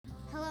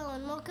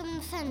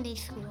in Sunday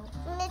school.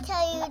 I'm going to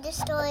tell you the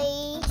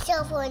story,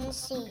 Shovel and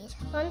Seed.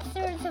 Once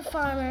there was a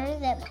farmer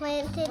that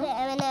planted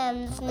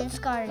M&Ms in his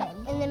garden.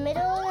 In the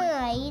middle of the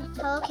night,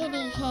 Hello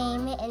Kitty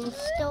came and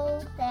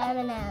stole the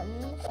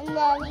M&Ms. And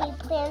then he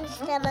plants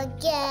them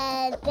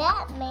again.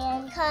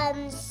 Batman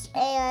comes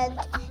and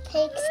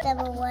takes them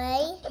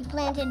away. He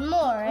planted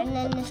more, and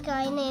then this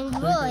guy named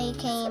Roy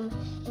came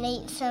and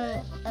ate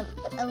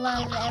a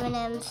lot of the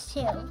M&Ms too.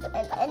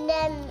 And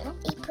then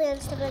he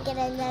plants them again,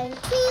 and then a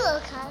tree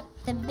will come.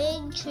 The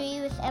big tree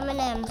with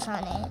M&Ms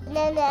on it. And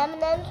then the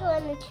M&Ms were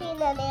on the tree,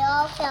 and then they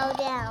all fell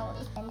down.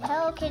 And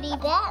Hello Kitty,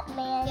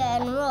 Batman,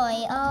 and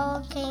Roy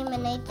all came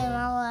and ate them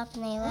all up,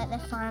 and they let the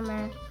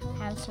farmer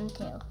have some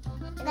too.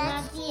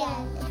 That's the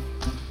end.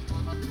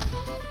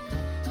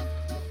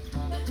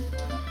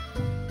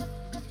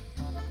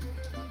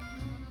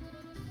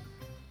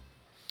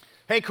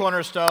 Hey,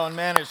 Cornerstone,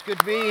 man, it's good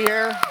to be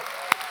here.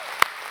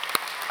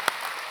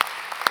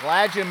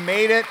 Glad you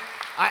made it.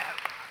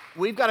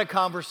 We've got a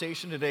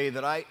conversation today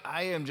that I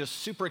am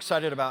just super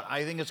excited about.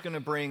 I think it's going to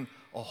bring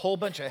a whole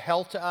bunch of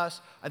health to us.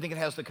 I think it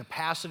has the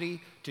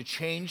capacity to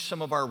change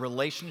some of our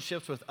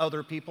relationships with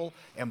other people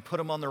and put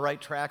them on the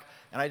right track.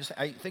 And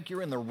I think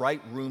you're in the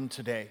right room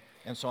today.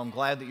 And so I'm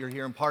glad that you're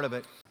here and part of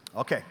it.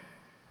 Okay,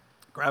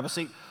 grab a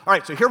seat. All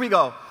right, so here we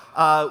go.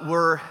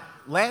 We're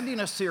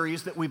landing a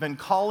series that we've been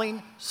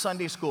calling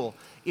Sunday School.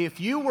 If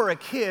you were a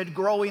kid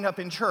growing up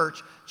in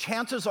church,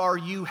 chances are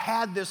you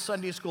had this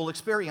Sunday school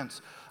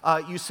experience.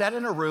 You sat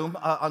in a room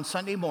on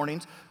Sunday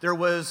mornings. There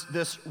was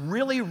this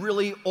really,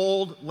 really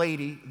old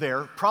lady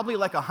there, probably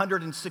like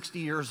 160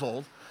 years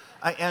old.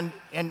 And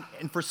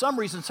for some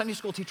reason, Sunday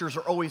school teachers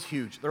are always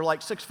huge. They're like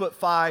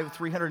 6'5",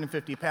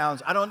 350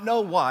 pounds. I don't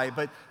know why,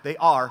 but they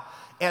are.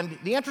 And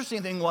the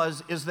interesting thing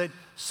is that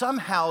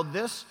somehow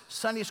this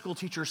Sunday school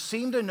teacher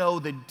seemed to know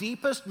the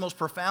deepest, most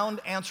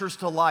profound answers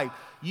to life.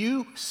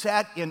 You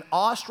sat in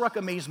awestruck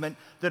amazement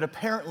that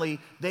apparently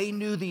they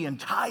knew the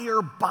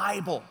entire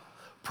Bible,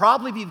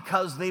 probably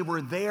because they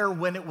were there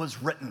when it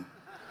was written.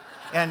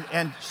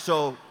 And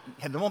so,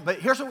 but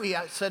here's what we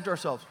said to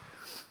ourselves.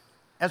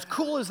 As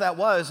cool as that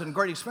was and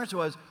great experience it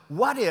was,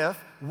 what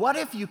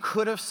if you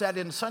could have sat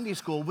in Sunday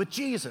school with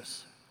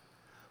Jesus?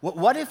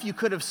 What if you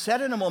could have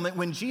sat in a moment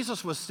when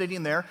Jesus was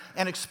sitting there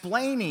and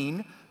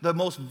explaining the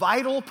most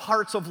vital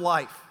parts of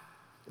life?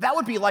 That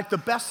would be like the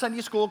best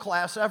Sunday school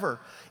class ever.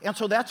 And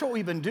so that's what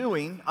we've been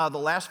doing the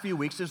last few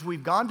weeks is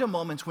we've gone to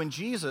moments when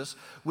Jesus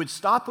would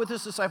stop with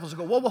his disciples and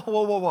go,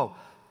 whoa,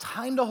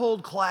 time to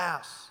hold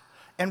class,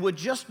 and would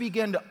just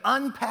begin to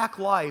unpack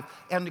life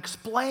and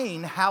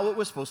explain how it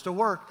was supposed to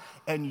work.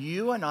 And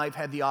you and I have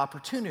had the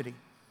opportunity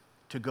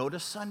to go to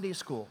Sunday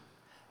school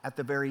at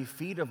the very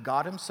feet of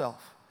God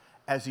himself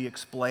as he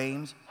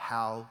explains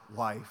how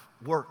life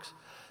works.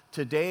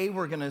 Today,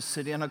 we're going to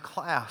sit in a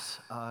class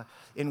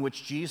in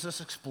which Jesus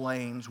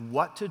explains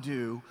what to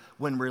do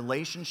when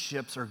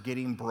relationships are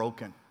getting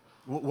broken.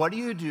 What do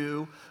you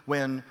do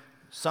when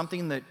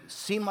something that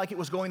seemed like it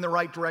was going the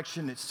right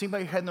direction, it seemed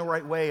like it heading the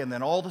right way, and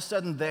then all of a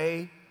sudden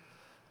they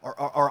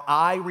or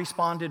I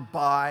responded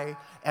by,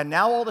 and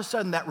now all of a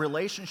sudden that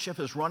relationship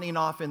is running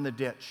off in the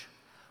ditch?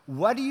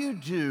 What do you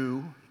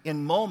do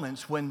in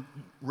moments when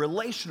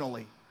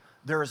relationally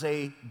there's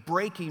a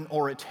breaking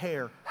or a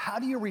tear? How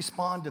do you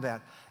respond to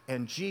that?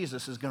 And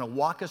Jesus is going to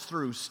walk us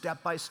through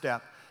step by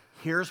step.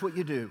 Here's what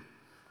you do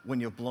when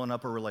you've blown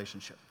up a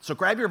relationship. So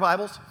grab your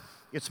Bibles.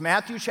 It's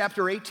Matthew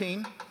chapter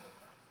 18.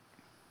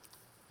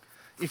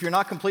 If you're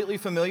not completely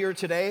familiar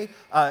today,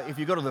 if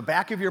you go to the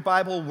back of your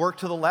Bible, work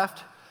to the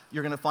left,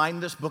 you're going to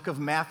find this book of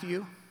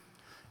Matthew.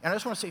 And I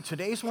just want to say,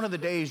 today's one of the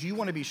days you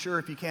want to be sure,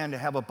 if you can, to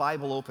have a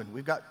Bible open.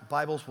 We've got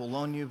Bibles we'll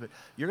loan you, but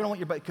you're going to want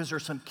your Bible, because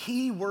there's some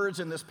key words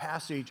in this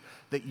passage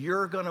that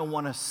you're going to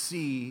want to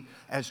see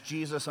as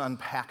Jesus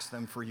unpacks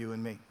them for you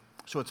and me.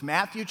 So it's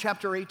Matthew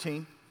chapter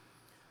 18.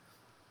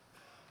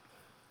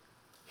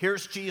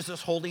 Here's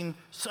Jesus holding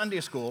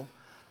Sunday school,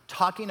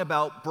 talking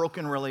about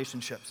broken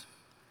relationships.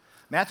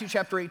 Matthew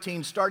chapter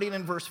 18, starting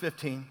in verse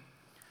 15,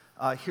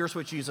 here's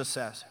what Jesus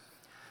says.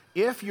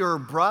 If your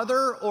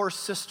brother or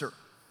sister...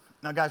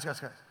 Now, guys,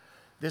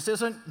 this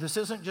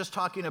isn't just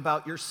talking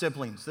about your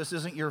siblings. This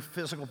isn't your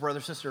physical brother,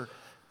 sister.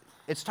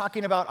 It's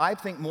talking about, I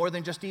think, more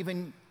than just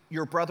even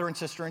your brother and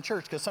sister in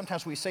church, because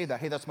sometimes we say that,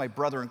 hey, that's my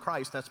brother in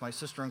Christ, that's my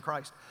sister in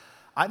Christ.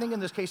 I think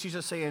in this case, he's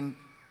just saying,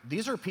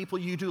 these are people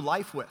you do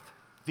life with.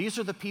 These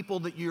are the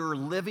people that you're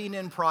living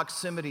in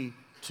proximity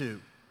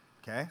to,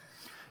 okay?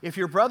 If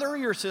your brother or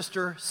your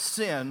sister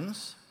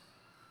sins,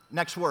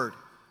 next word.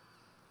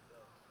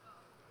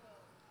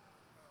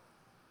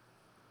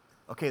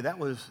 Okay, that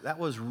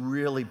was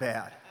really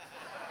bad.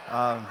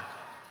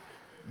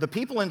 The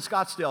people in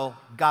Scottsdale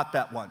got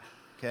that one,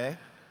 okay?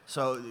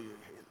 So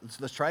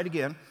let's try it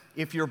again.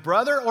 If your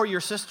brother or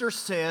your sister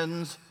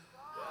sins,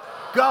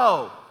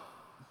 go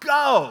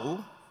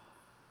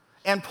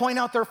and point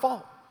out their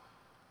fault.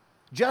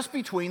 Just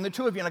between the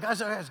two of you. Now,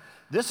 guys,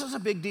 this is a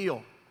big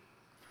deal.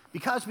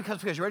 Because,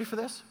 you ready for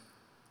this?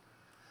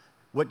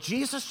 What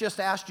Jesus just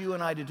asked you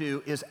and I to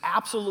do is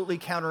absolutely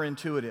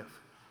counterintuitive.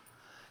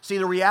 See,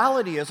 the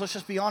reality is, let's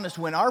just be honest,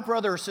 when our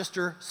brother or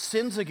sister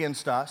sins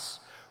against us,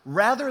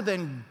 rather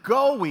than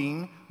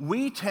going,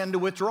 we tend to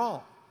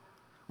withdraw.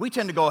 We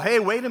tend to go, hey,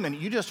 wait a minute,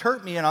 you just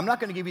hurt me, and I'm not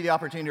going to give you the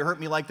opportunity to hurt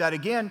me like that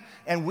again.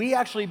 And we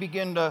actually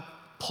begin to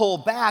pull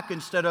back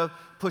instead of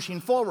pushing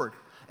forward.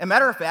 As a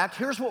matter of fact,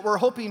 here's what we're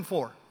hoping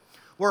for.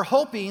 We're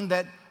hoping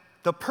that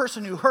the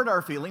person who hurt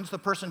our feelings, the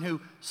person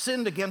who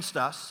sinned against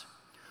us,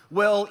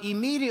 will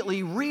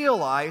immediately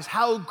realize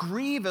how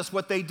grievous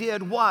what they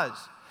did was.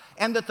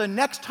 And that the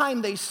next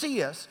time they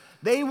see us,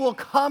 they will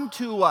come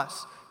to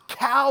us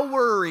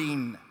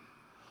cowering,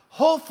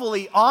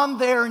 hopefully on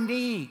their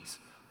knees,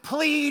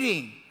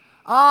 pleading,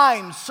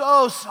 I'm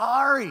so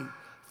sorry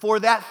for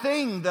that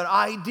thing that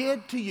I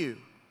did to you.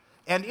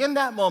 And in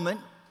that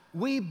moment,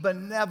 we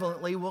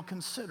benevolently will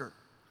consider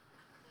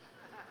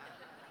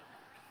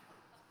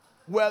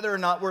whether or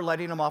not we're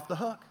letting them off the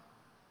hook.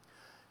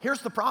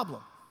 Here's the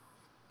problem.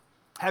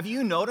 Have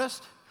you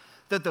noticed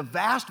that the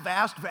vast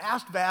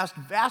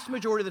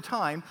majority of the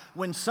time,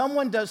 when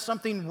someone does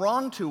something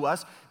wrong to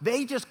us,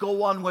 they just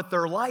go on with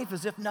their life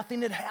as if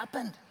nothing had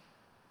happened?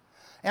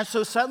 And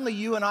so suddenly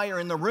you and I are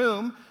in the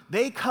room,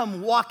 they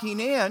come walking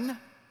in,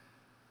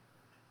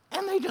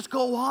 and they just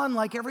go on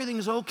like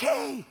everything's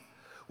okay,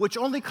 which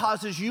only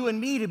causes you and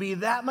me to be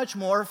that much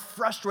more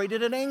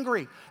frustrated and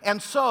angry.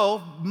 And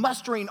so,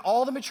 mustering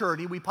all the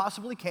maturity we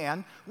possibly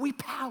can, we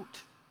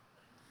pout.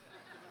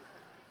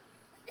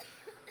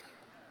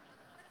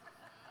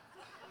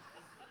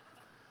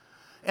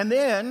 And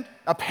then,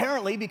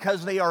 apparently,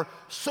 because they are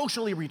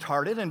socially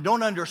retarded and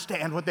don't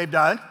understand what they've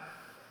done,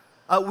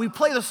 we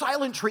play the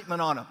silent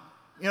treatment on them.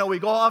 You know, we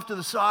go off to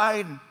the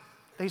side, and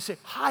they say,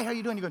 hi, how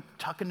you doing? You go,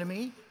 talking to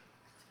me?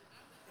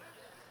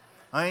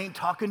 I ain't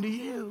talking to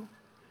you.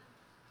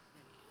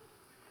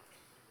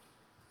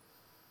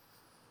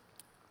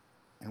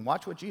 And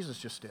watch what Jesus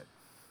just did.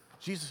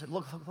 Jesus said,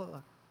 look.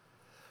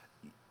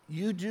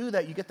 You do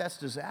that, you get that's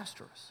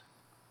disastrous.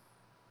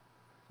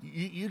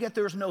 You get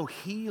there's no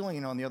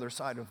healing on the other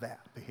side of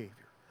that behavior.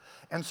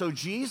 And so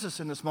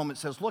Jesus in this moment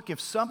says, look, if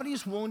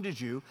somebody's wounded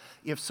you,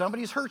 if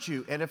somebody's hurt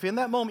you, and if in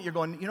that moment you're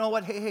going, you know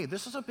what, hey,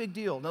 this is a big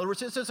deal. In other words,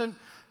 this isn't,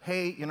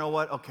 hey, you know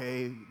what,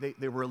 okay,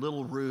 they were a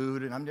little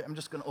rude, and I'm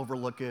just going to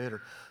overlook it.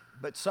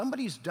 But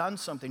somebody's done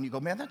something, you go,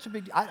 man, that's a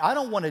big deal. I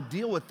don't want to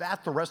deal with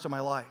that the rest of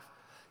my life.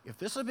 If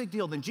this is a big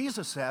deal, then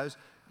Jesus says,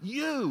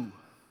 you,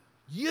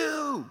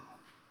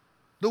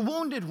 the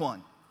wounded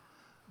one,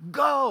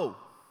 go.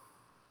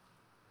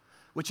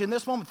 Which in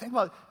this moment, think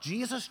about it,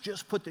 Jesus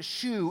just put the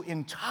shoe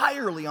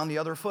entirely on the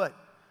other foot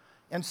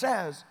and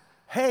says,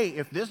 hey,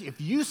 if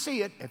you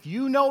see it, if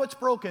you know it's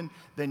broken,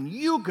 then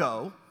you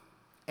go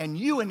and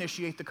you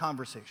initiate the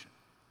conversation.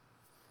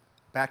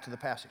 Back to the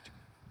passage.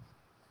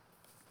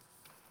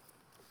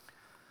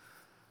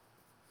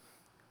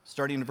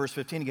 Starting in verse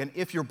 15 again,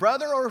 if your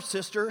brother or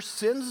sister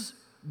sins,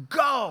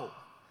 go.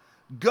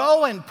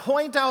 Go and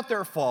point out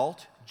their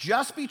fault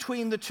just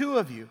between the two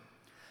of you.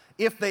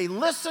 If they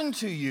listen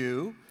to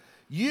you,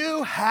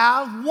 you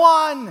have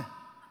won.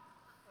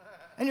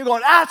 And you're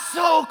going, that's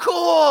so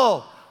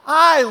cool.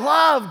 I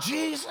love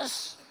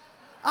Jesus.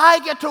 I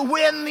get to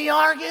win the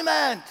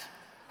argument.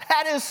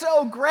 That is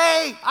so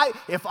great.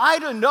 If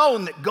I'd have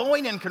known that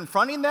going and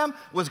confronting them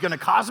was going to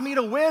cause me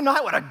to win,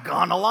 I would have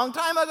gone a long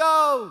time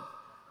ago.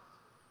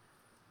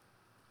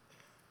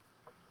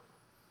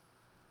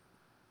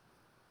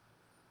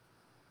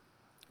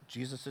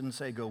 Jesus didn't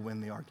say go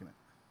win the argument.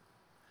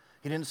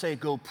 He didn't say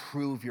go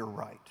prove you're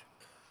right.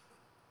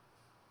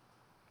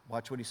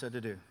 Watch what he said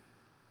to do.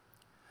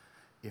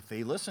 If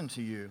they listen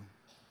to you,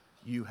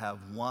 you have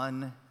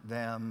won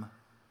them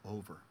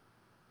over.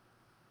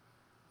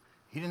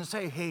 He didn't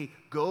say, hey,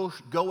 go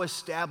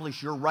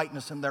establish your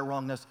rightness and their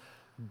wrongness.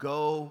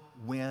 Go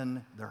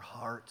win their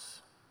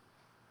hearts.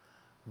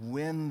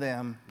 Win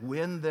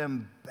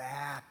them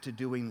back to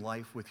doing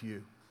life with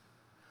you.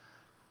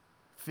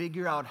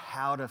 Figure out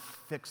how to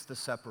fix the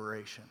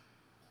separation.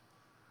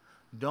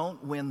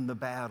 Don't win the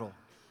battle.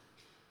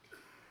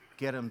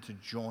 Get them to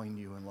join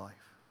you in life.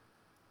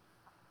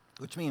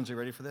 Which means, are you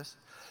ready for this?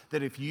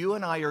 That if you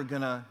and I are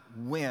going to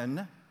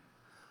win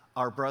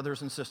our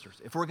brothers and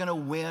sisters, if we're going to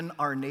win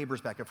our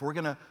neighbors back, if we're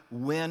going to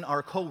win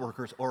our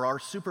coworkers or our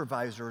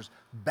supervisors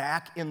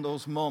back in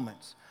those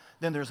moments,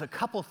 then there's a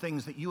couple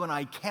things that you and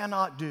I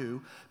cannot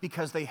do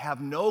because they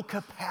have no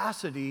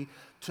capacity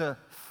to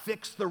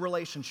fix the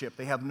relationship.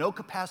 They have no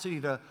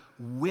capacity to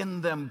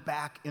win them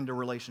back into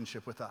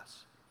relationship with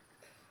us.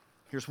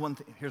 Here's one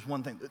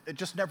thing. It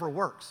just never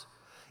works.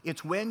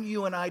 It's when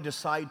you and I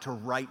decide to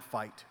right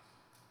fight.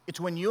 It's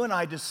when you and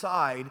I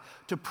decide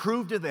to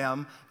prove to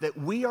them that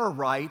we are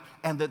right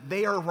and that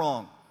they are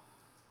wrong.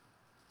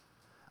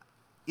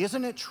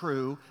 Isn't it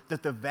true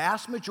that the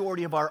vast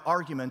majority of our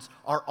arguments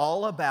are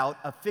all about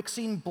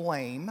affixing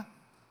blame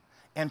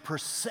and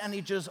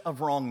percentages of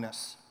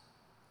wrongness?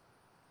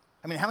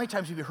 I mean, how many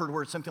times have you heard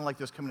words, something like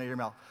this coming out of your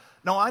mouth?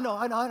 No, I know.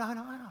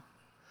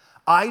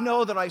 I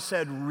know that I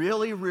said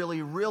really,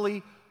 really,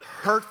 really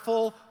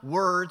hurtful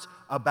words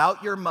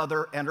about your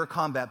mother and her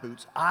combat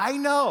boots. I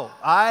know,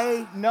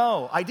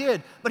 I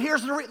did. But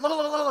here's the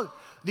look.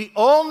 The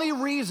only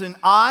reason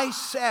I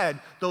said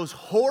those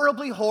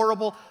horribly,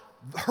 horrible,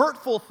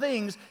 hurtful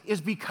things is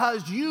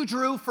because you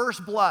drew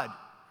first blood.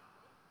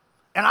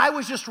 And I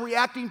was just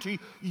reacting to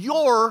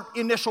your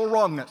initial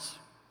wrongness.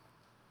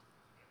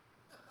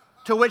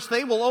 To which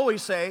they will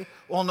always say,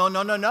 well,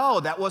 no,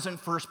 that wasn't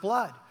first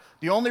blood.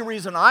 The only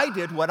reason I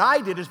did what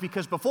I did is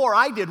because before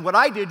I did what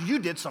I did, you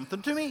did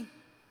something to me.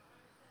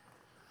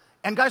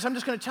 And guys, I'm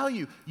just going to tell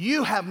you,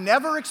 you have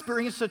never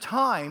experienced a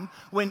time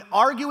when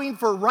arguing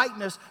for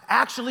rightness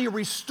actually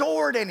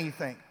restored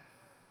anything.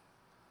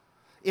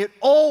 It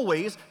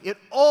always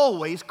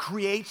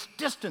creates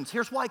distance.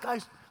 Here's why,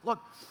 guys. Look,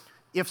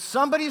 if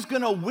somebody's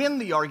going to win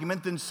the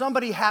argument, then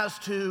somebody has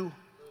to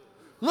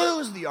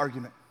lose the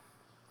argument.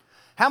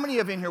 How many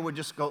of you in here would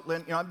just go,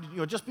 Lynn,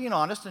 just being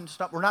honest and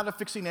stop, we're not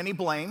affixing any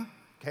blame,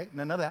 okay,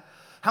 none of that.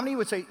 How many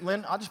would say,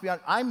 Lynn, I'll just be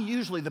honest, I'm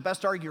usually the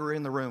best arguer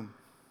in the room.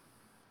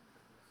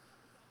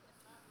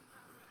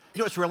 You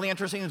know what's really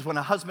interesting is when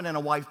a husband and a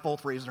wife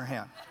both raise their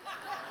hand.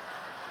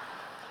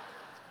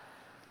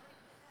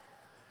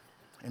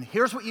 And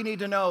here's what you need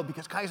to know,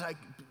 because guys,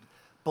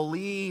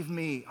 believe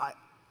me,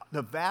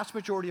 the vast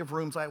majority of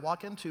rooms I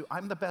walk into,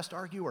 I'm the best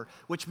arguer,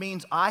 which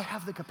means I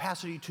have the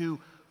capacity to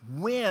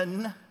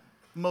win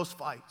most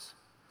fights,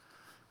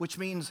 which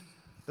means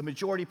the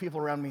majority of people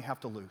around me have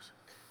to lose.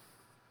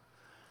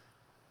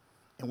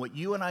 And what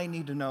you and I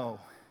need to know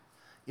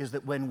is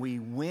that when we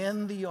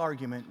win the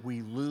argument,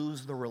 we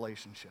lose the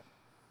relationship.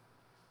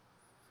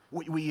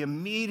 We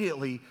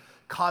immediately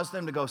cause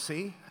them to go,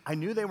 see, I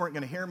knew they weren't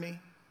going to hear me.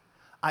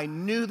 I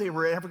knew they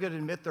were ever going to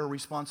admit their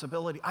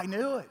responsibility. I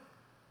knew it.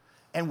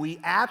 And we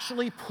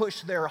actually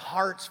push their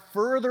hearts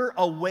further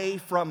away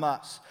from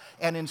us.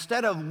 And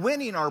instead of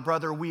winning our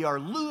brother, we are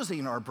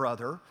losing our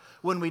brother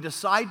when we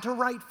decide to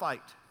right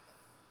fight.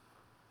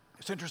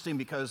 It's interesting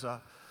because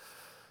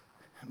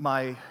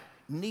my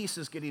niece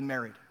is getting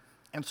married.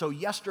 And so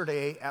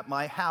yesterday at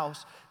my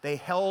house, they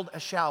held a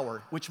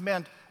shower, which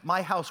meant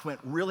my house went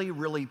really,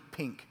 really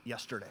pink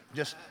yesterday,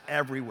 just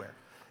everywhere.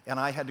 And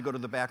I had to go to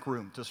the back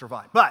room to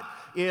survive. But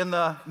in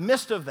the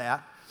midst of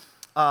that,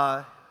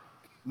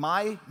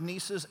 my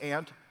niece's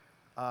aunt,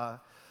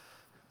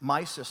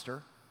 my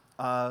sister,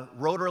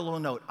 wrote her a little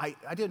note. I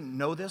didn't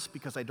know this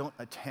because I don't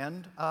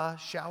attend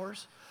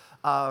showers.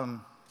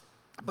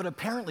 But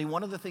apparently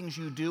one of the things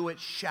you do at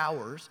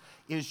showers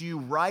is you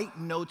write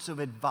notes of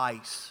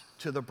advice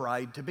to the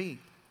bride-to-be.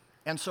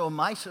 And so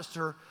my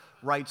sister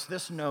writes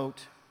this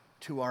note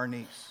to our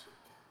niece.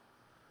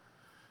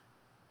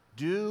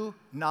 Do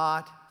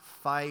not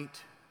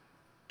fight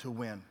to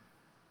win.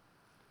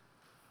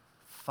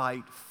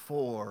 Fight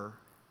for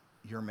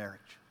your marriage.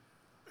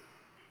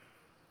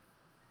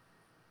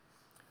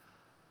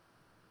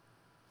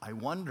 I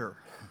wonder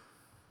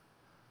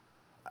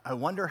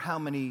how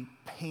many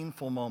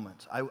painful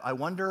moments, I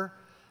wonder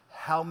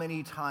how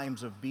many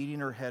times of beating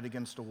her head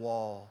against a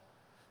wall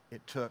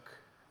it took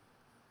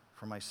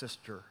for my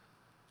sister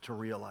to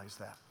realize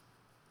that.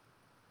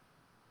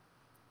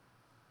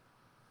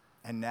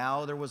 And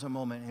now there was a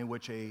moment in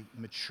which a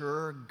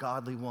mature,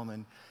 godly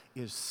woman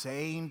is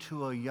saying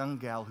to a young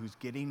gal who's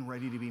getting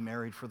ready to be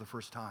married for the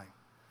first time,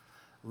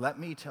 let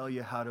me tell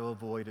you how to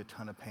avoid a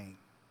ton of pain.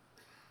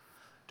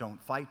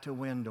 Don't fight to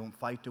win,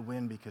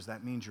 because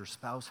that means your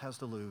spouse has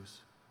to lose.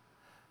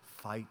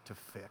 Fight to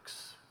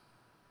fix.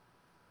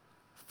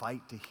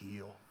 Fight to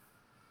heal.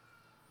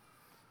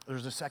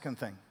 There's a second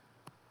thing.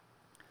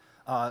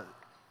 Not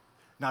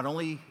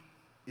only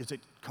is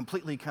it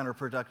completely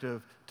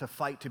counterproductive to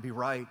fight to be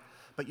right,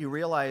 but you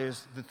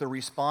realize that the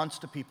response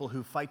to people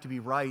who fight to be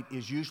right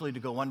is usually to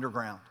go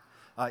underground.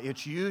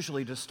 It's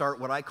usually to start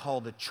what I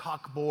call the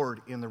chalkboard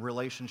in the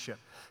relationship.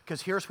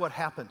 Because here's what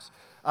happens.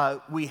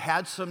 We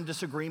had some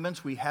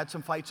disagreements, we had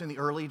some fights in the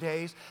early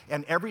days,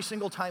 and every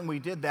single time we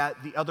did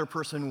that, the other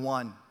person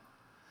won.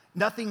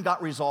 Nothing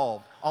got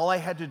resolved. All I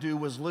had to do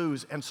was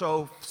lose. And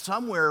so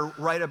somewhere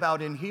right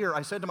about in here,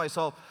 I said to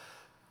myself,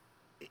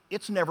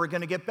 it's never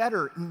going to get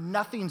better.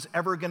 Nothing's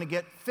ever going to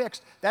get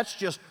fixed. That's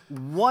just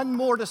one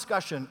more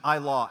discussion I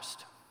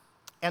lost.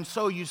 And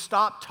so you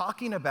stop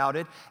talking about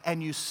it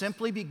and you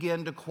simply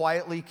begin to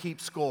quietly keep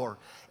score.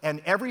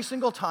 And every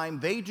single time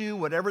they do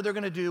whatever they're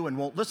going to do and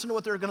won't listen to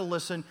what they're going to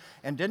listen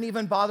and didn't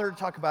even bother to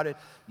talk about it,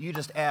 you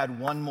just add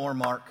one more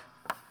mark.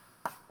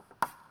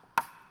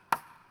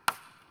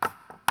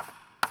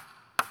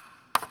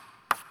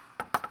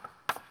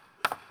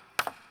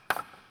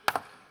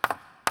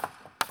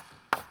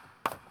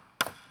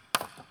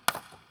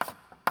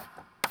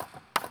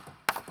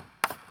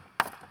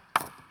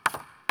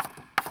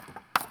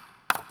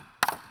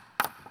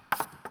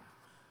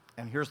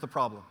 And here's the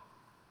problem.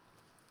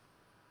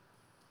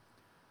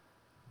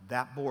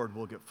 That board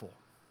will get full.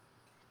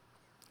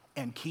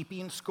 And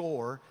keeping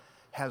score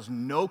has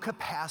no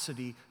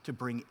capacity to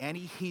bring any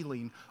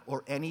healing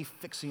or any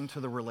fixing to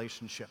the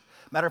relationship.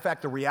 Matter of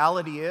fact, the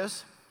reality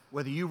is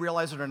whether you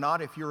realize it or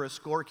not, if you're a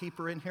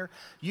scorekeeper in here,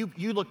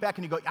 you look back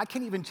and you go, I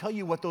can't even tell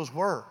you what those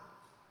were.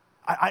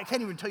 I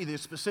can't even tell you the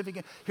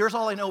specific. Here's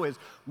all I know is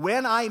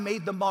when I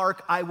made the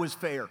mark, I was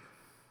fair.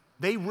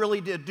 They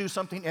really did do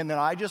something, and then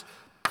I just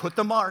put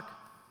the mark.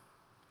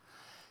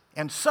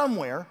 And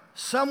somewhere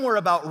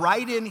about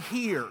right in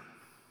here,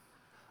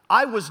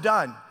 I was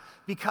done.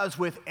 Because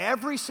with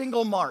every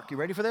single mark, you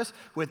ready for this?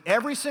 With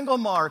every single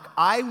mark,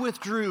 I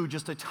withdrew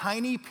just a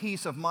tiny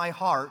piece of my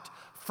heart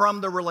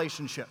from the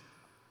relationship.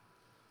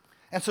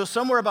 And so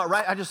somewhere about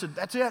right, I just said,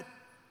 that's it.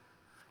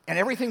 And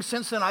everything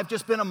since then, I've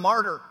just been a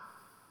martyr.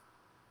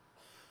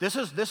 This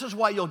is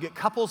why you'll get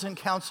couples in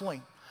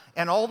counseling.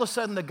 And all of a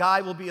sudden, the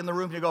guy will be in the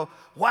room and you go,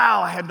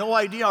 wow, I had no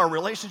idea our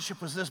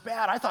relationship was this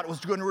bad. I thought it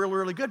was doing really,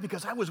 really good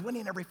because I was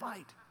winning every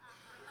fight.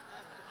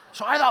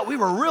 So I thought we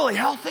were really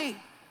healthy.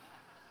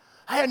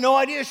 I had no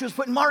idea she was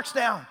putting marks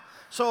down.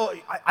 So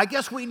I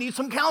guess we need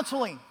some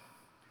counseling.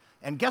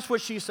 And guess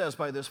what she says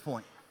by this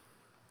point?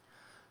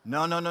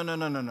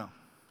 No.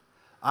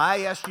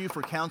 I asked you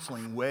for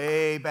counseling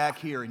way back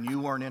here and you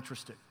weren't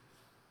interested.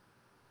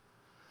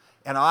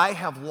 And I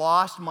have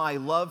lost my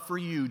love for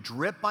you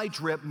drip by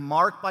drip,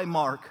 mark by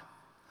mark.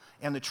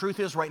 And the truth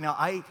is right now,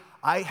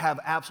 I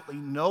have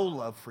absolutely no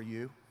love for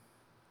you.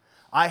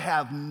 I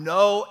have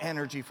no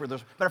energy for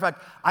this. Matter of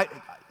fact,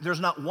 there's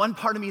not one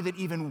part of me that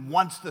even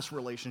wants this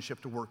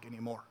relationship to work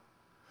anymore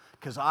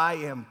because I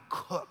am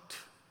cooked.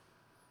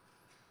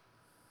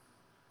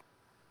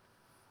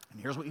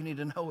 And here's what you need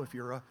to know if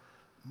you're a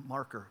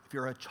marker, if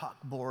you're a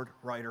chalkboard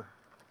writer.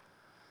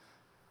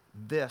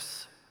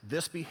 This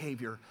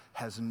behavior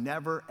has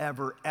never,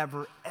 ever,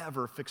 ever,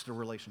 ever fixed a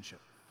relationship.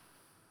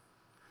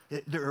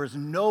 There is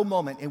no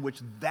moment in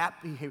which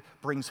that behavior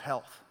brings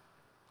health.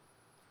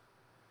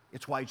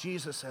 It's why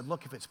Jesus said,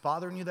 look, if it's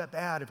bothering you that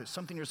bad, if it's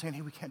something you're saying,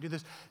 hey, we can't do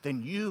this,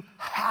 then you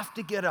have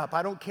to get up.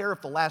 I don't care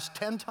if the last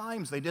 10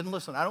 times they didn't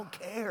listen. I don't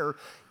care.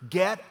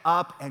 Get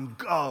up and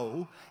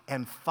go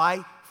and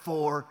fight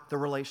for the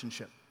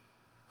relationship.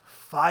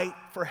 Fight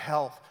for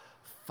health.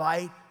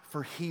 Fight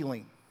for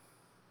healing.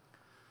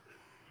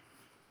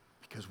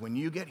 Because when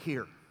you get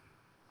here,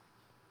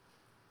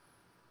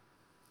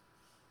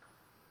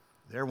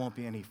 there won't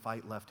be any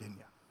fight left in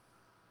you.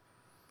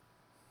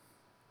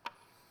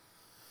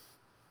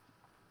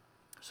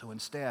 So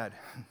instead,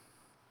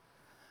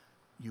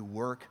 you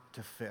work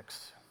to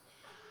fix.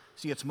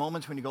 See, it's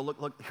moments when you go,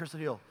 look, here's the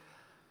deal.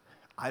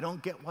 I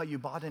don't get why you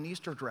bought an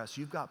Easter dress.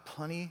 You've got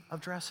plenty of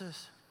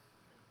dresses.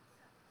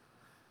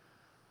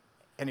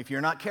 And if you're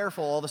not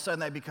careful, all of a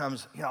sudden that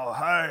becomes, hey,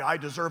 I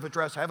deserve a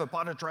dress. I haven't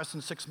bought a dress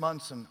in 6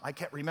 months, and I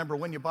can't remember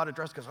when you bought a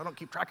dress because I don't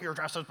keep track of your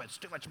dresses, but it's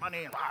too much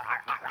money.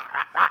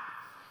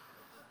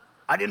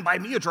 I didn't buy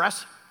me a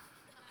dress.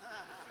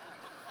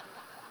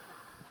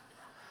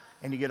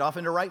 And you get off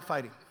into right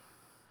fighting.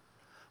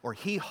 Or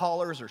he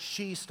hollers or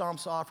she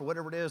stomps off or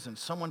whatever it is and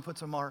someone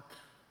puts a mark.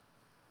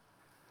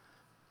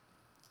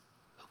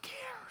 Who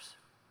cares?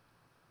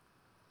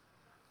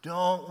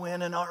 Don't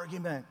win an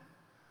argument.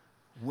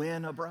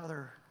 Win a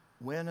brother.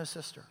 Win a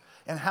sister.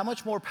 And how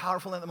much more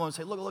powerful in the moment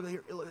say, look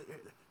here.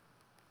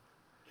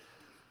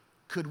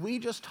 Could we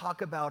just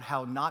talk about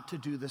how not to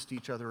do this to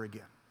each other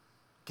again?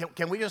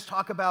 Can we just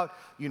talk about,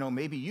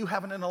 maybe you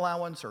having an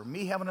allowance or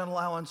me having an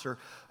allowance or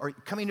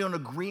coming to an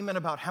agreement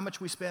about how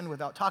much we spend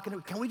without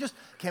talking?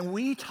 Can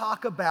we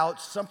talk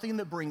about something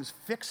that brings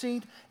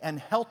fixing and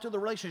health to the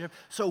relationship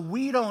so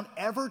we don't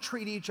ever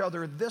treat each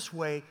other this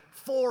way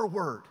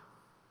forward?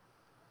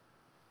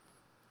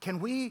 Can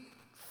we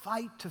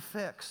fight to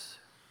fix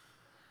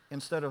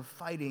instead of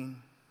fighting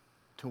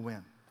to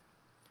win?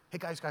 Hey,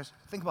 guys,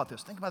 think about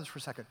this. Think about this for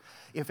a second.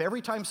 If every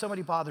time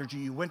somebody bothered you,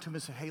 you went to them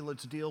and said, hey,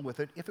 let's deal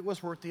with it, if it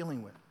was worth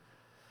dealing with.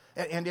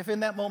 And if in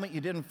that moment you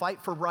didn't fight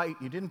for right,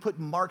 you didn't put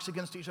marks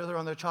against each other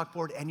on the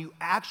chalkboard, and you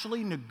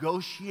actually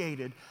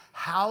negotiated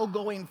how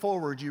going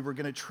forward you were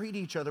going to treat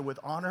each other with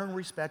honor and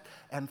respect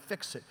and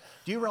fix it.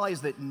 Do you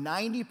realize that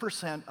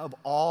 90% of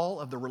all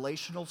of the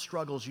relational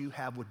struggles you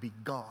have would be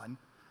gone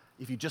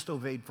if you just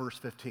obeyed verse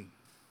 15?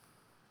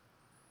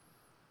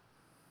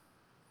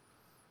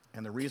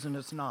 And the reason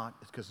it's not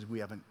is because we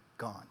haven't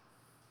gone.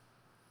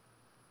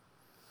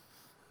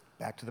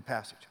 Back to the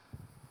passage.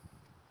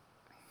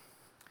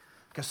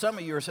 Because some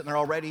of you are sitting there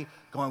already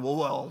going,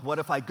 well, what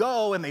if I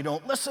go and they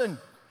don't listen?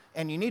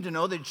 And you need to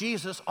know that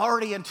Jesus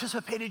already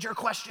anticipated your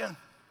question.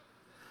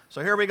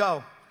 So here we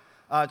go.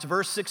 To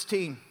verse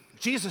 16.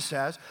 Jesus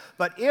says,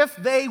 but if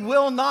they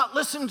will not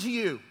listen to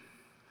you.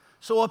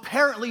 So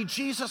apparently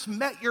Jesus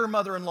met your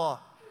mother-in-law.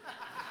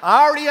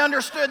 I already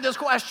understood this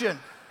question.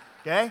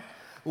 Okay?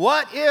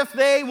 What if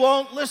they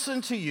won't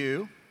listen to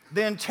you?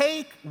 Then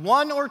take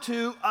one or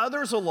two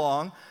others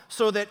along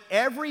so that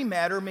every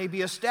matter may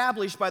be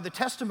established by the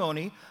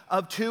testimony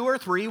of 2 or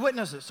 3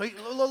 witnesses. So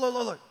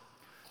look.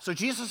 So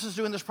Jesus is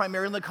doing this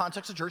primarily in the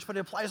context of church, but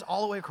it applies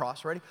all the way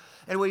across, right?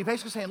 And what he's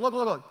basically saying,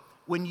 look.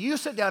 When you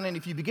sit down and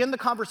if you begin the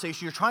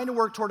conversation, you're trying to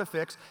work toward a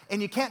fix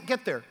and you can't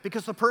get there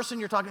because the person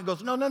you're talking to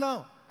goes,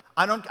 no.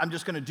 I'm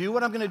just going to do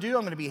what I'm going to do.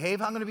 I'm going to behave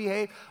how I'm going to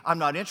behave. I'm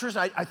not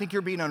interested. I think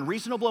you're being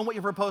unreasonable in what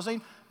you're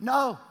proposing.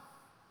 No.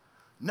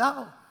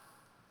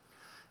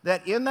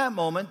 That in that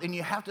moment, then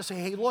you have to say,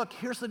 hey, look,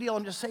 here's the deal.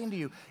 I'm just saying to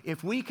you,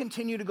 if we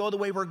continue to go the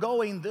way we're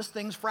going, this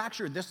thing's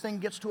fractured. This thing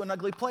gets to an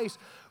ugly place.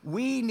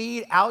 We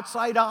need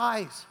outside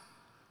eyes.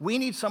 We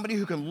need somebody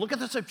who can look at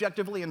this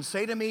objectively and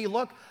say to me,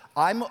 look,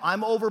 I'm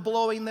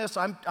overblowing this.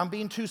 I'm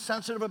being too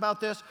sensitive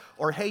about this.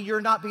 Or, hey, you're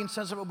not being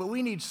sensitive. But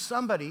we need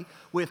somebody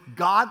with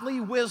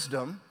godly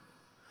wisdom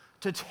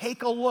to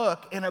take a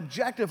look and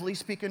objectively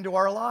speak into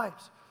our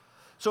lives.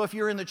 So if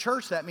you're in the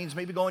church, that means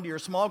maybe going to your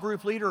small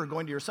group leader or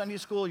going to your Sunday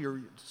school,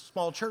 your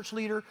small church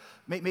leader.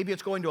 Maybe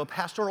it's going to a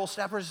pastoral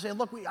staff person saying,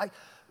 look,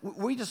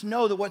 we just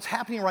know that what's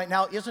happening right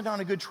now isn't on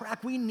a good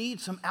track. We need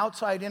some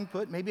outside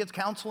input. Maybe it's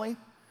counseling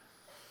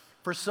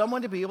for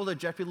someone to be able to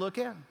objectively look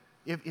in.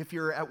 If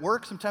you're at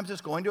work, sometimes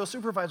it's going to a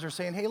supervisor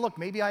saying, hey, look,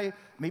 maybe I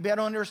don't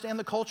understand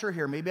the culture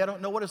here. Maybe I don't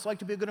know what it's like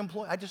to be a good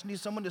employee. I just need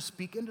someone to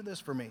speak into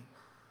this for me.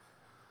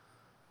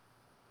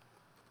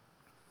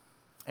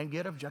 And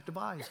get objective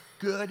eyes.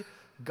 Good,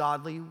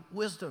 godly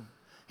wisdom.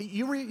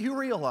 You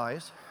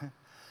realize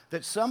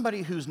that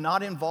somebody who's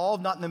not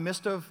involved, not in the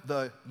midst of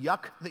the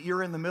yuck that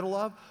you're in the middle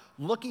of,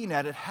 looking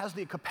at it has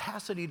the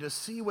capacity to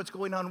see what's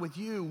going on with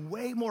you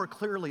way more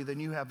clearly than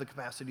you have the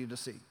capacity to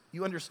see.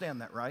 You understand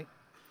that, right?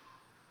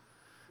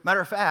 Matter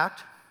of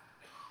fact,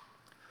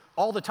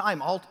 all the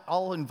time,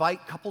 I'll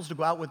invite couples to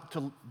go out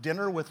to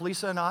dinner with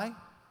Lisa and I,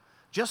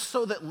 just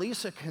so that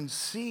Lisa can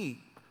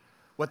see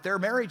what their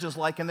marriage is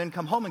like and then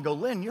come home and go,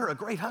 Lynn, you're a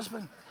great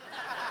husband.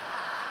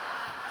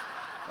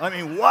 I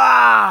mean,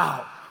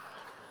 wow.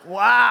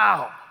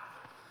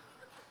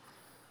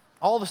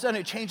 All of a sudden,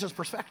 it changes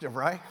perspective,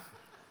 right?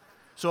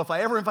 So if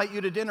I ever invite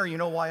you to dinner, you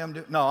know why I'm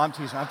doing. No, I'm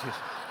teasing.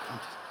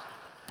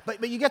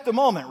 But you get the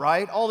moment,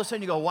 right? All of a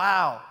sudden, you go,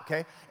 wow,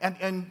 okay?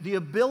 And the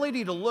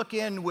ability to look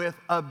in with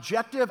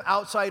objective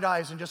outside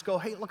eyes and just go,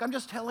 hey, look, I'm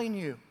just telling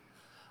you.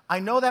 I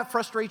know that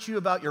frustrates you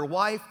about your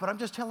wife, but I'm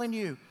just telling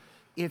you,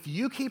 if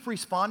you keep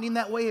responding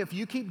that way, if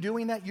you keep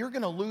doing that, you're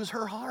going to lose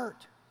her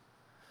heart.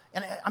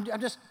 And I'm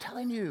just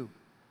telling you,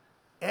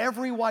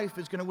 every wife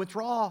is going to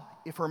withdraw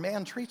if her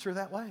man treats her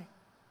that way.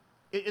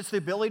 It's the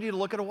ability to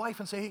look at a wife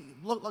and say, hey,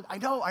 look, I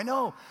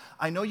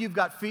know you've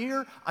got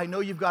fear. I know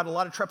you've got a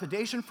lot of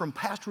trepidation from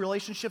past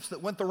relationships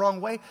that went the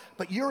wrong way,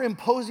 but you're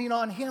imposing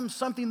on him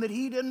something that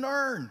he didn't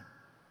earn.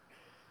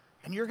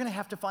 And you're going to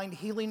have to find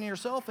healing in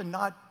yourself and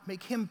not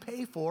make him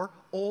pay for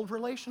old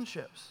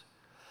relationships.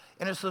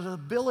 And it's the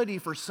ability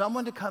for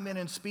someone to come in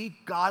and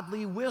speak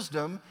godly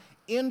wisdom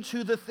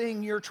into the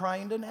thing you're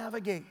trying to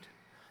navigate.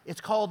 It's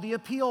called the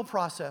appeal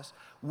process.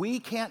 We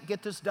can't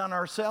get this done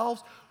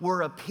ourselves.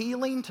 We're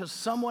appealing to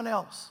someone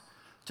else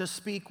to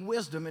speak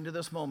wisdom into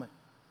this moment.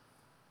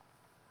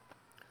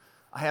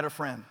 I had a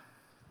friend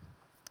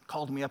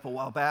called me up a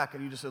while back,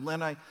 and he just said,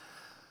 Lynn, I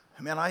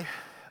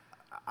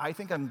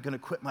think I'm going to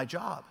quit my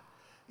job,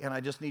 and I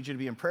just need you to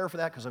be in prayer for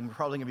that because I'm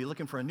probably going to be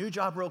looking for a new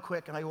job real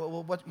quick. And I go,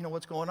 well,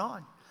 what's going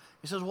on?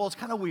 He says, well, it's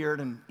kind of weird,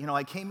 and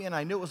I came in,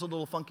 I knew it was a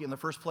little funky in the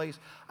first place.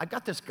 I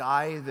got this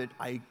guy that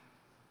I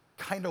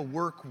kind of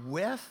work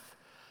with,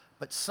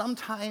 but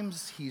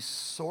sometimes he's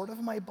sort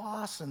of my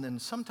boss, and then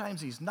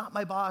sometimes he's not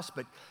my boss,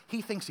 but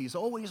he thinks he's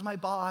always my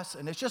boss,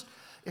 and it's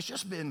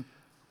just been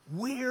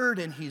weird,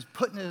 and he's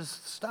putting his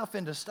stuff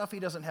into stuff he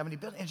doesn't have any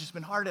business. It's just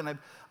been hard, and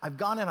I've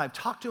gone and I've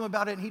talked to him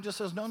about it, and he just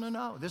says,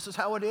 no, this is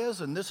how it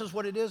is, and this is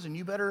what it is, and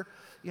you better,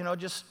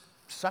 just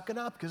suck it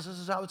up, because this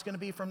is how it's going to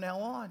be from now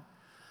on.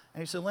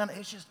 And he said, Len,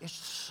 it's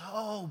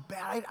so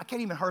bad. I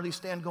can't even hardly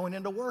stand going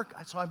into work.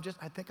 So I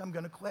think I'm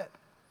going to quit.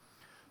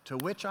 To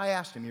which I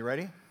asked him, you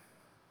ready?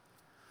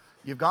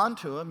 You've gone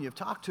to him, you've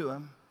talked to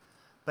him,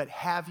 but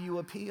have you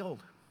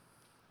appealed?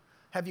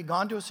 Have you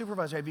gone to a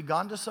supervisor? Have you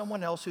gone to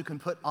someone else who can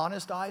put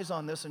honest eyes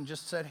on this and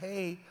just said,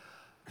 hey,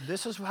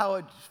 this is how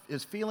it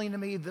is feeling to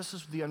me. This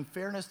is the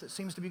unfairness that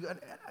seems to be good.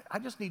 I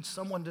just need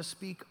someone to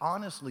speak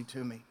honestly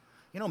to me.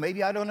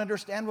 Maybe I don't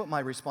understand what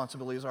my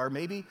responsibilities are.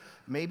 Maybe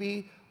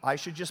I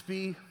should just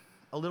be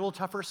a little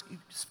tougher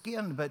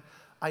skinned, but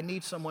I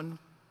need someone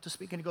to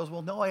speak. And he goes,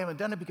 well, no, I haven't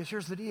done it because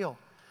here's the deal.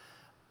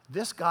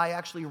 This guy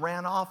actually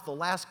ran off the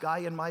last guy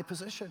in my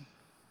position.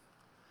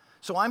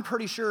 So I'm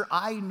pretty sure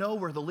I know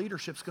where the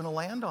leadership's going to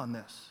land on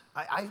this.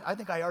 I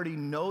think I already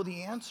know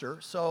the answer,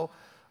 so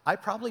I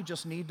probably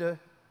just need to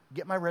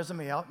get my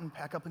resume out and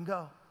pack up and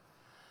go.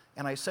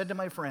 And I said to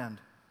my friend,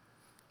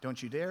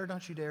 don't you dare,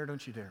 don't you dare,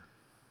 don't you dare.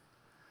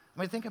 I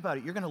mean, think about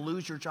it. You're going to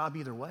lose your job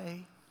either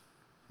way.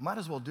 Might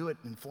as well do it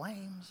in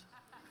flames.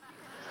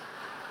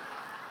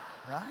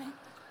 Right?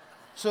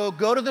 So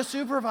go to the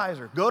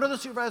supervisor. Go to the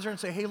supervisor and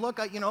say, hey, look,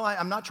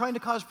 I'm not trying to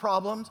cause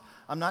problems.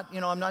 I'm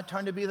not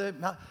trying to be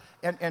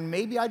and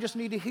maybe I just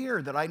need to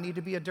hear that I need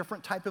to be a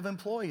different type of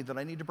employee, that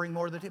I need to bring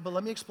more to the table. But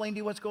let me explain to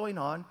you what's going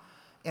on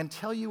and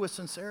tell you with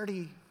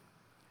sincerity,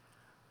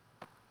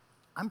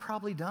 I'm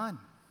probably done.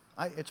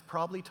 It's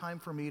probably time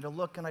for me to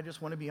look, and I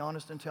just want to be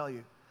honest and tell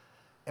you.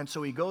 And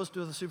so he goes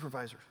to the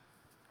supervisor.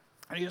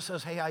 And he just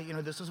says, hey,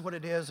 this is what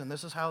it is, and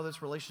this is how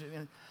this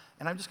relationship,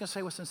 And I'm just going to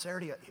say with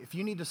sincerity, if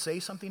you need to say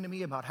something to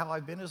me about how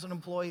I've been as an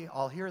employee,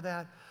 I'll hear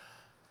that.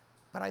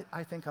 But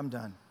I think I'm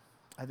done.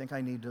 I think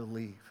I need to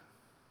leave.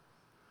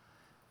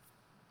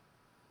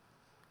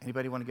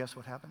 Anybody want to guess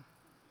what happened?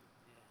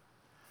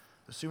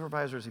 The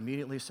supervisors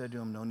immediately said to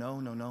him, no, no,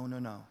 no, no, no,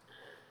 no.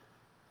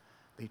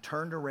 They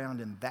turned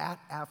around and that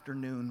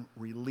afternoon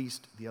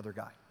released the other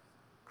guy.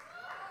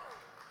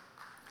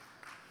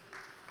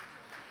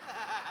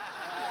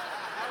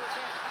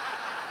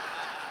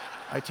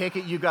 I take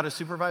it you got a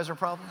supervisor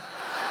problem?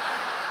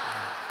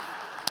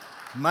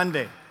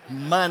 Monday,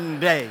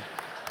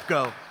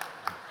 go.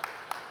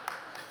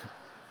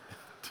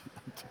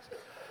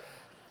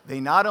 They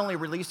not only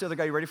released the other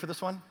guy, you ready for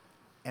this one?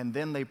 And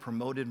then they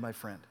promoted my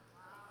friend.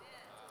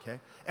 Okay?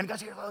 And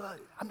guys,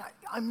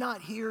 I'm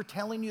not here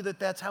telling you that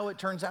that's how it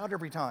turns out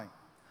every time.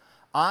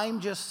 I'm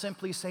just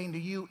simply saying to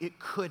you, it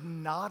could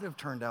not have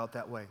turned out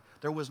that way.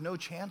 There was no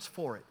chance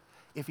for it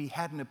if he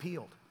hadn't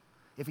appealed.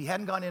 If he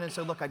hadn't gone in and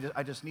said, look,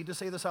 I just need to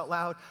say this out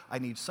loud. I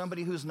need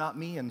somebody who's not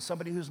me and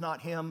somebody who's not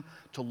him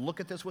to look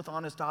at this with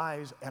honest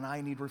eyes, and I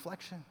need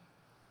reflection.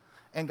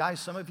 And guys,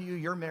 some of you,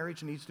 your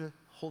marriage needs to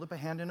hold up a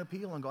hand and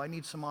appeal and go, I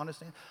need some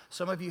honesty.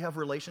 Some of you have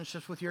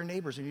relationships with your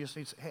neighbors and you just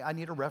need to say, hey, I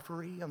need a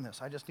referee on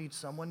this. I just need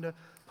someone to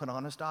put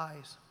honest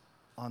eyes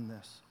on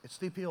this. It's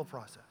the appeal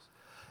process.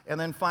 And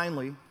then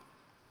finally,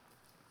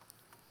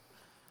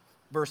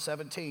 verse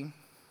 17.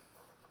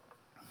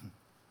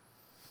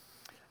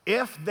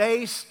 If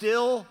they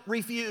still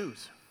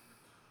refuse,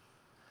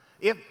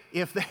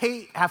 if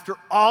they, after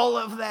all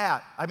of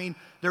that, I mean,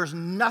 there's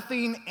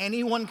nothing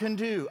anyone can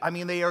do. I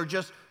mean, they are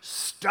just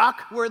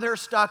stuck where they're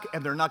stuck,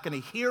 and they're not going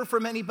to hear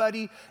from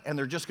anybody, and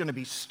they're just going to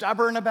be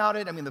stubborn about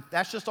it. I mean,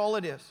 that's just all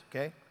it is,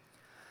 okay?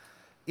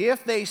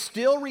 If they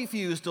still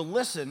refuse to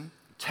listen,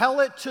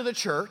 tell it to the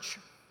church.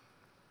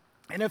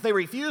 And if they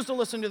refuse to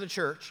listen to the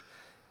church,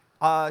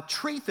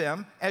 treat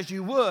them as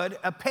you would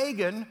a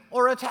pagan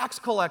or a tax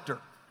collector.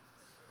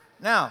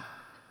 Now,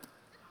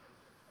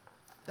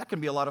 that can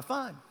be a lot of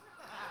fun.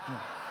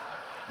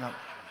 No. All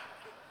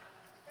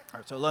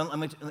right,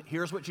 so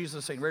here's what Jesus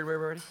is saying.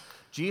 Ready?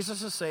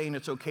 Jesus is saying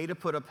it's okay to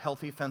put up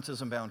healthy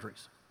fences and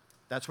boundaries.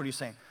 That's what he's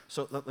saying.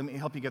 So let me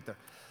help you get there.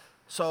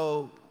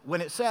 So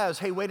when it says,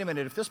 hey, wait a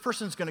minute, if this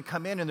person's going to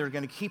come in and they're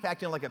going to keep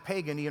acting like a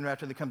pagan even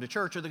after they come to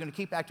church, or they're going to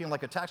keep acting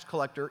like a tax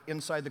collector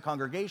inside the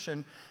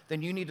congregation,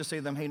 then you need to say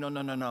to them, hey,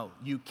 no.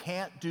 You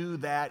can't do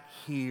that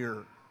here.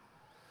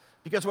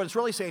 Because what it's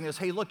really saying is,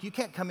 hey, look, you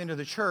can't come into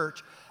the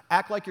church,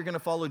 act like you're going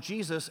to follow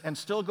Jesus, and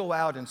still go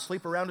out and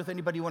sleep around with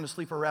anybody you want to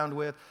sleep around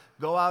with,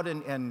 go out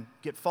and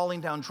get falling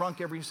down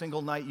drunk every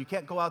single night. You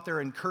can't go out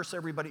there and curse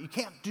everybody. You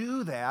can't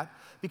do that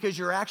because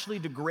you're actually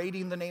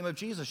degrading the name of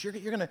Jesus. You're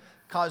going to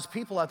cause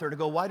people out there to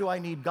go, why do I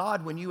need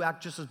God when you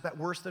act just as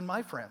worse than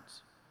my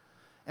friends?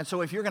 And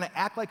so if you're going to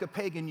act like a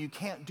pagan, you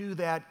can't do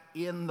that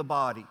in the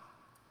body.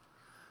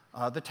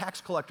 The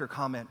tax collector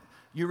comment.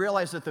 You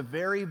realize that the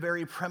very,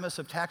 very premise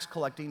of tax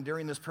collecting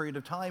during this period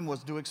of time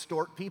was to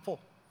extort people.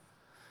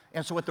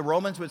 And so what the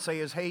Romans would say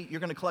is, hey, you're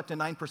going to collect a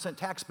 9%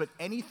 tax, but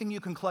anything you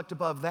can collect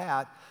above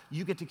that,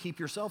 you get to keep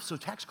yourself. So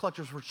tax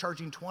collectors were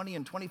charging 20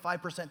 and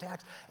 25%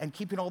 tax and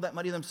keeping all that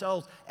money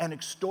themselves and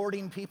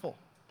extorting people.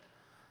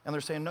 And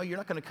they're saying, no, you're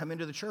not going to come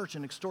into the church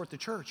and extort the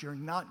church. You're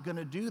not going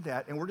to do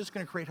that. And we're just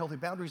going to create healthy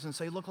boundaries and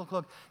say, look,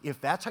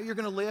 if that's how you're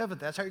going to live, if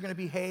that's how you're going to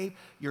behave,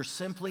 you're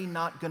simply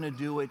not going to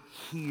do it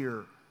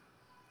here.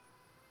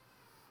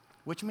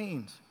 Which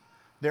means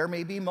there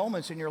may be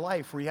moments in your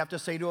life where you have to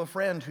say to a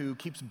friend who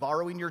keeps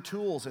borrowing your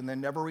tools and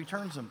then never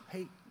returns them,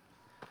 hey,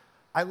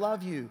 I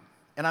love you,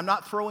 and I'm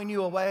not throwing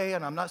you away,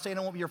 and I'm not saying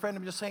I won't be your friend.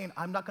 I'm just saying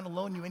I'm not going to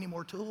loan you any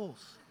more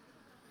tools.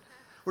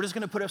 We're just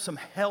going to put up some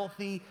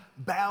healthy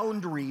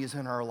boundaries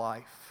in our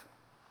life.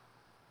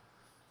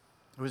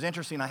 It was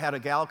interesting. I had a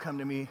gal come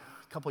to me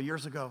a couple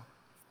years ago,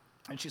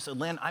 and she said,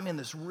 Lynn, I'm in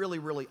this really,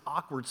 really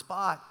awkward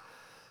spot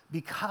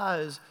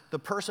because the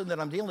person that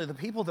I'm dealing with, the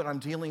people that I'm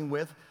dealing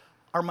with,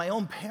 are my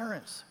own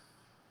parents.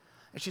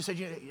 And she said,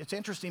 it's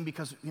interesting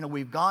because,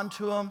 we've gone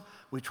to them,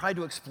 we tried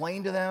to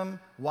explain to them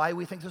why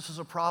we think this is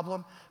a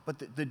problem,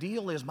 but the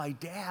deal is my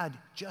dad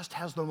just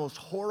has the most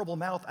horrible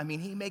mouth. I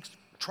mean, he makes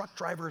truck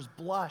drivers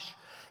blush,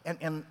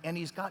 and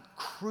he's got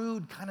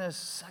crude kind of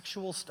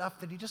sexual stuff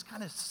that he just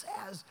kind of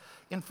says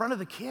in front of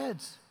the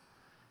kids.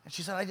 And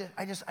she said,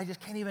 I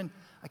just can't even,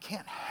 I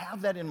can't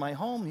have that in my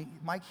home.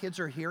 My kids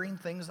are hearing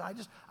things that I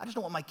just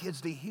don't want my kids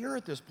to hear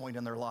at this point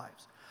in their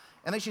lives.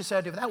 And then she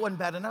said, if that wasn't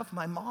bad enough,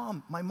 my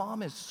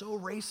mom is so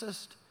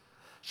racist.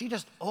 She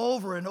just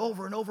over and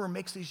over and over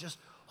makes these just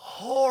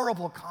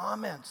horrible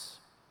comments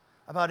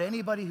about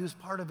anybody who's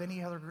part of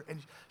any other group. And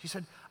she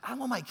said, I don't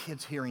want my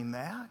kids hearing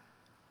that.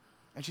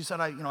 And she said,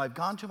 I've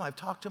gone to them, I've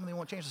talked to them, they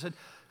won't change. I said,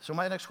 so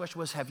my next question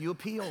was, have you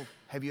appealed?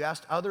 Have you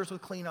asked others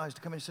with clean eyes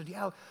to come in? I said,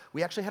 yeah,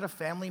 we actually had a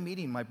family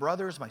meeting. My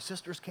brothers, my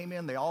sisters came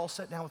in, they all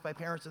sat down with my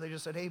parents, and they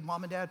just said, hey,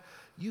 Mom and Dad,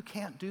 you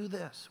can't do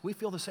this. We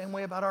feel the same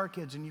way about our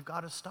kids, and you've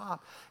got to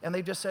stop. And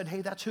they just said,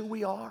 hey, that's who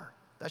we are.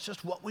 That's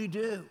just what we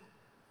do.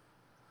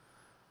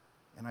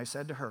 And I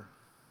said to her,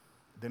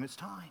 then it's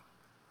time.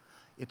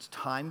 It's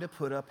time to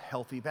put up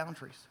healthy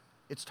boundaries.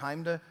 It's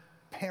time to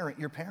parent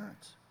your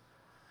parents.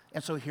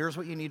 And so here's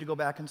what you need to go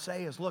back and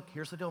say is, look,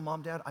 here's the deal,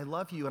 Mom, Dad, I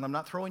love you, and I'm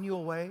not throwing you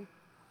away.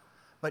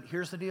 But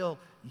here's the deal.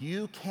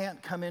 You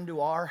can't come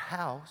into our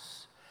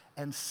house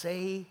and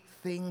say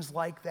things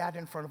like that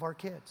in front of our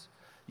kids.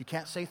 You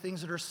can't say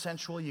things that are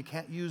sensual. You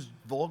can't use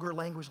vulgar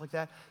language like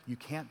that. You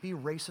can't be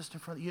racist in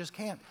front of, you just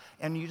can't.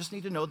 And you just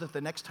need to know that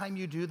the next time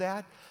you do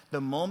that, the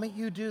moment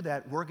you do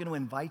that, we're going to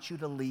invite you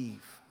to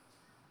leave.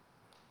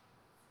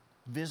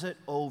 Visit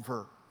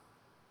over.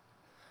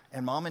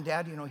 And Mom and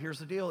Dad, here's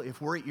the deal.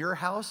 If we're at your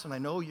house, and I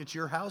know it's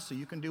your house, so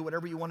you can do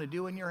whatever you want to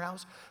do in your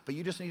house, but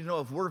you just need to know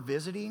if we're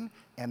visiting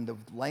and the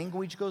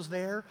language goes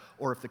there,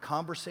 or if the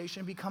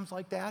conversation becomes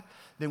like that,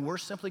 then we're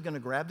simply going to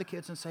grab the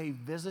kids and say,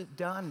 visit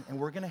done, and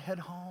we're going to head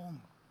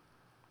home.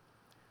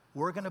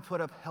 We're going to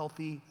put up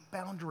healthy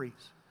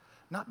boundaries.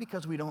 Not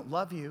because we don't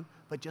love you,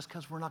 but just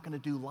because we're not going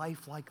to do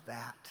life like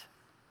that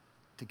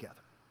together.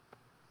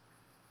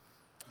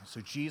 And so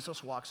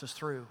Jesus walks us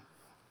through.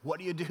 What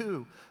do you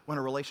do when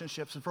a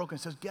relationship is broken?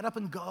 He says, get up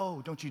and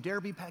go. Don't you dare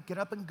be pat. Get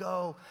up and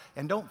go.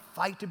 And don't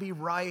fight to be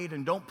right,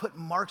 and don't put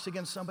marks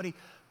against somebody.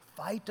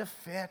 Fight to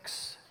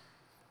fix.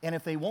 And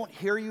if they won't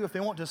hear you, if they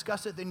won't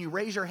discuss it, then you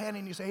raise your hand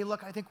and you say, hey,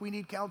 look, I think we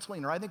need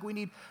counseling, or I think we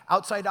need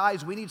outside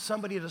eyes. We need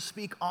somebody to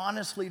speak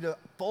honestly to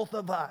both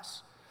of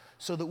us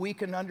so that we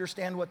can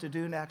understand what to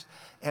do next.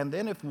 And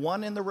then if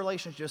one in the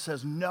relationship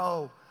says,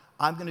 no,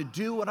 I'm going to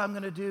do what I'm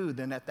going to do,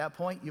 then at that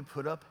point you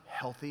put up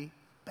healthy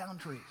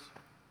boundaries.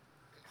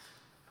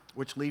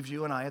 Which leaves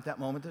you and I at that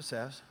moment that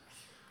says,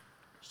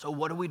 so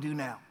what do we do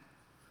now?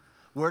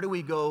 Where do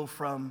we go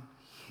from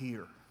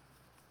here?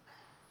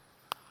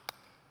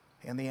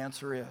 And the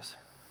answer is,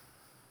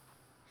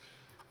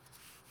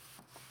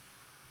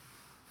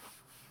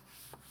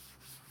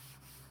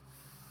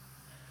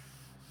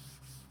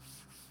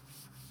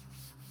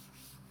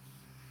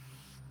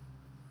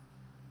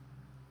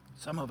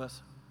 some of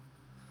us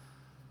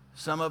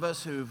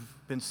who've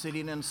been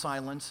sitting in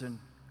silence and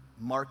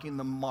marking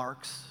the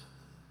marks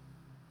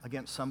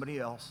against somebody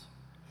else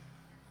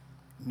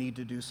need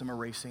to do some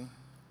erasing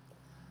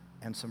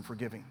and some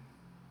forgiving.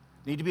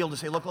 Need to be able to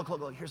say, look,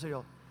 here's the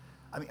deal.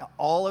 I mean,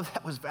 all of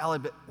that was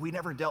valid, but we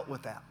never dealt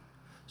with that.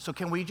 So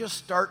can we just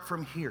start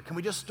from here? Can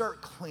we just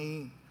start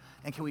clean?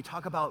 And can we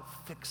talk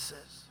about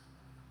fixes?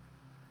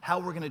 How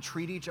we're going to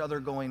treat each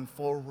other going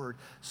forward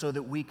so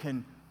that we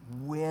can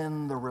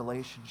win the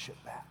relationship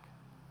back.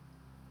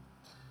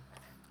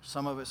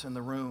 Some of us in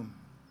the room,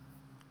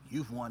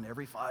 you've won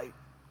every fight.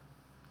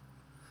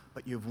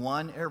 But you've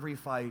won every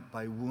fight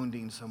by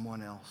wounding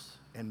someone else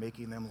and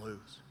making them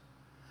lose.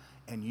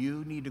 And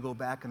you need to go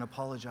back and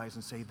apologize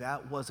and say,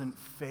 that wasn't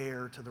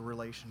fair to the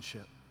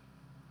relationship.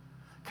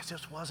 Because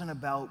this wasn't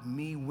about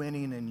me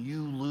winning and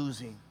you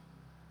losing.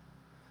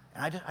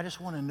 And I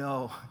just want to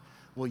know,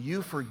 will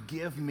you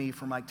forgive me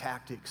for my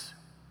tactics?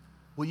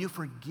 Will you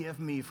forgive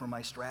me for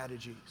my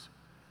strategies?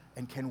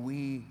 And can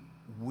we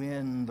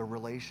win the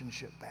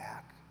relationship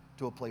back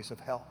to a place of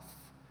health?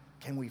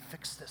 Can we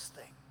fix this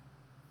thing?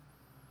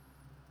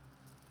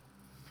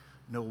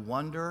 No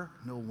wonder,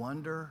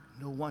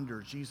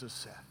 Jesus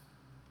said,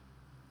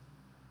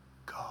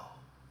 go.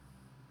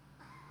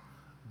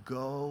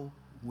 Go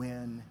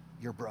win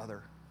your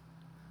brother.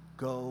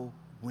 Go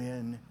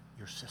win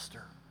your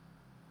sister.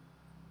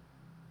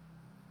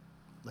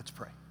 Let's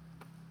pray.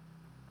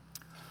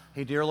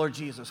 Hey, dear Lord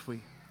Jesus,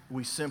 we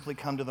simply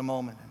come to the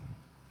moment. And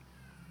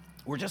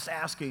we're just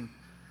asking,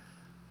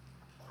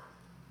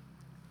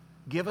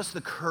 give us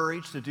the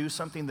courage to do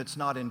something that's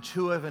not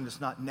intuitive and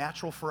it's not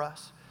natural for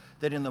us.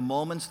 That in the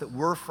moments that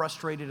we're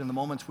frustrated, in the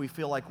moments we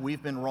feel like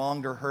we've been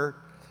wronged or hurt,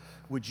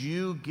 would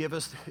you give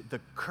us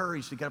the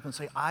courage to get up and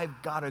say,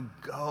 I've got to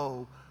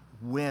go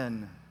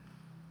win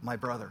my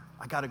brother.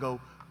 I got to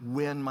go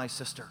win my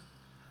sister.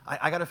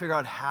 I got to figure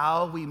out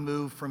how we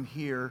move from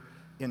here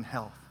in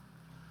health.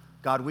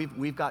 God,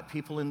 we've got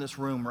people in this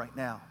room right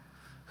now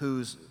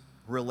whose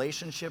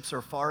relationships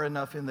are far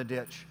enough in the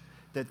ditch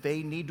that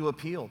they need to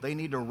appeal. They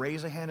need to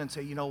raise a hand and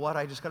say, you know what,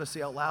 I just got to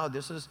say out loud,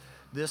 this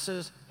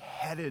is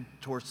headed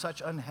towards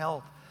such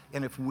unhealth.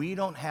 And if we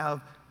don't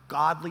have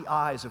godly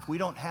eyes, if we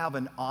don't have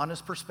an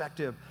honest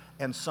perspective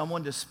and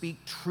someone to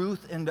speak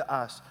truth into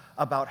us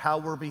about how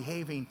we're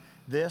behaving,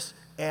 this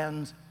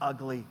ends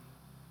ugly.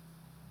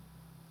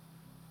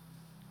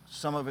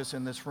 Some of us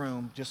in this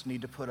room just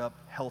need to put up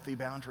healthy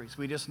boundaries.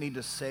 We just need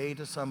to say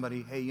to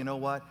somebody, hey, you know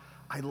what?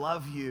 I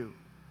love you,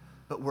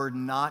 but we're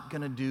not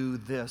going to do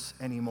this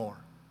anymore.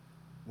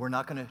 We're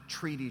not going to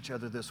treat each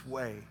other this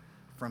way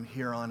from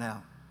here on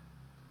out.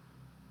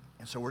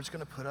 And so we're just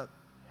going to put up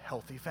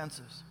healthy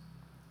fences.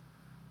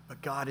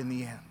 But God, in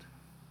the end,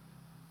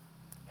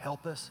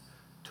 help us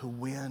to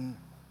win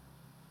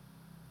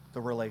the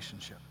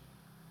relationship.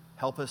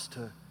 Help us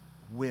to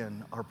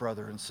win our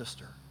brother and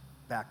sister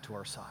back to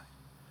our side.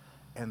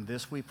 And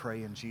this we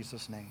pray in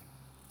Jesus' name.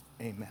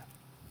 Amen.